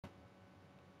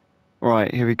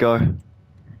Right, here we go.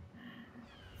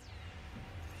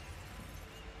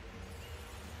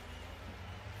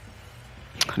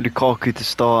 Lukaku to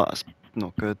start. That's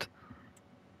not good.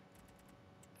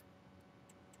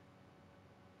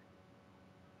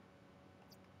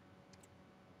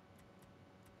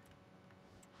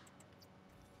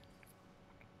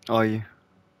 Are you?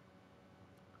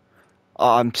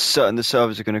 Oh, I'm certain the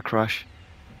servers are going to crash.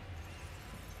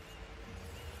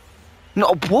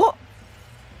 No, what?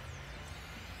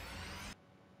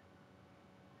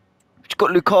 You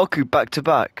got Lukaku back to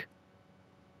back.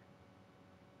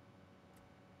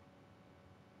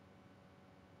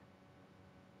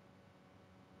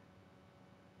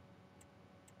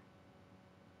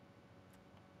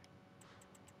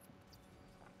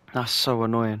 That's so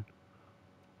annoying.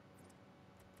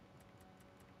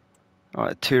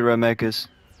 Alright, 2 rare megas.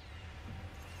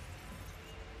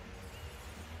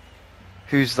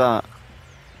 Who's that?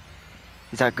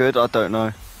 Is that good? I don't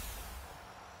know.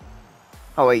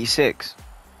 Oh, 86.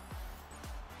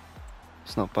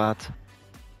 It's not bad.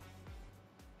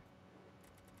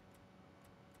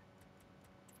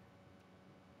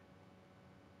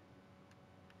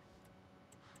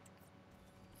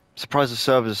 Surprised the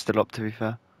servers are still up, to be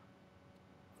fair.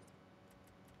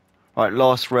 Right,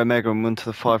 last rare mega and we're to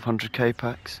the 500k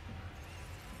packs.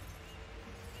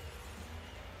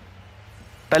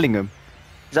 Bellingham.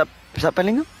 Is that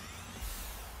Bellingham?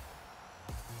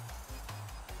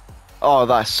 Oh,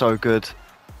 that's so good.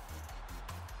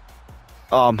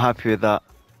 Oh, I'm happy with that.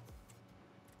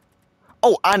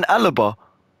 Oh, and Alaba.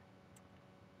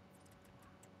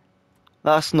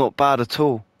 That's not bad at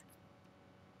all.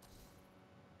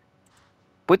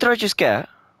 What did I just get?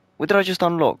 What did I just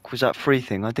unlock? Was that free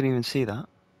thing? I didn't even see that.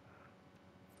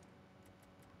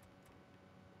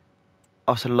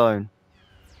 Oh, it's a loan.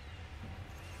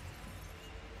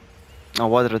 Oh,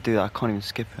 why did I do that? I can't even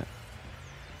skip it.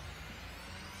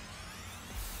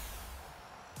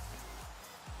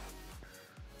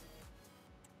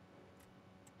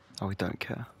 Oh, we don't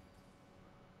care.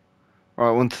 Right,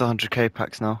 on to the 100k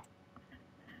packs now.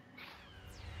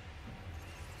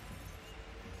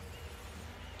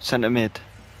 Centre mid.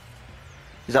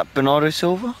 Is that Bernardo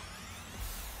Silva?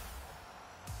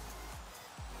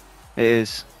 It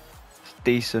is. It's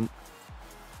decent.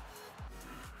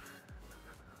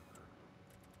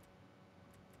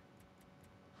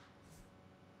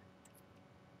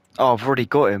 Oh, I've already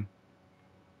got him.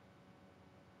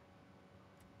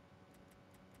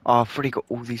 Oh, I've already got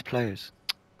all these players.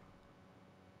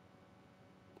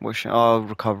 I'll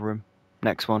recover him.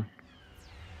 Next one.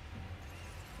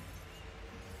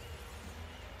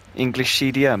 English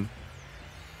CDM.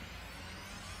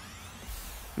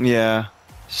 Yeah.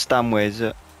 Stanway, is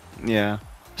it? Yeah.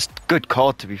 It's a good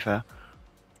card, to be fair.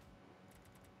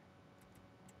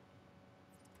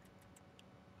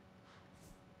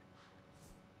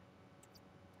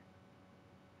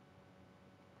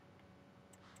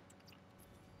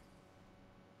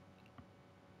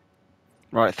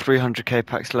 Right, 300k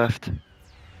packs left.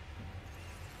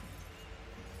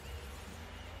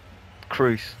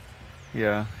 Cruz.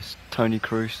 Yeah, it's Tony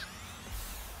Cruz.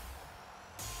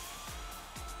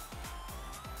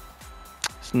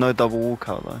 It's no double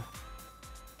walkout though.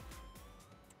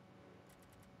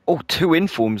 Oh, 2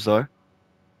 informs though.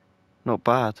 Not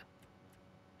bad.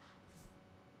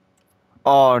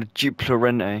 Oh, Duke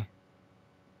Lorente.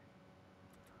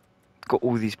 Got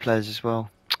all these players as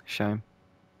well. Shame.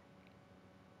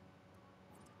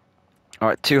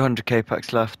 Alright, 200k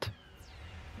packs left.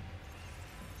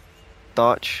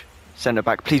 Dutch. Centre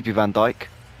back. Please be Van Dijk.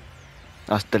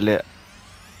 That's Delit.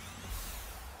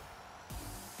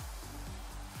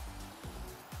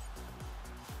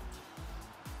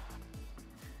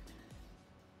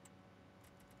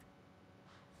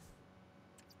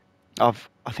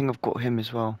 I think I've got him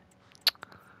as well.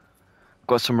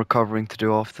 Got some recovering to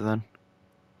do after then.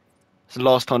 It's the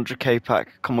last 100k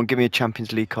pack. Come on, give me a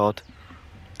Champions League card.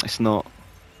 It's not.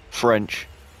 French.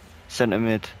 Centre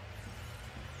mid.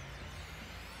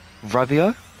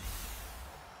 Rabiot?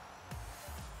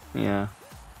 Yeah.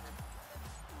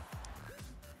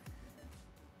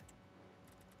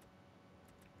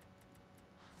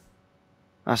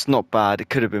 That's not bad. It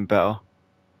could have been better.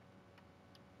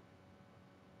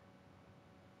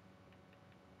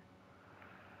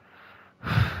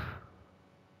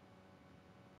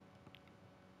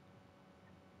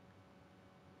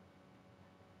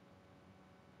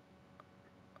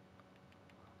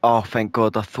 Oh, thank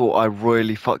God. I thought I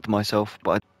royally fucked myself,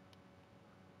 but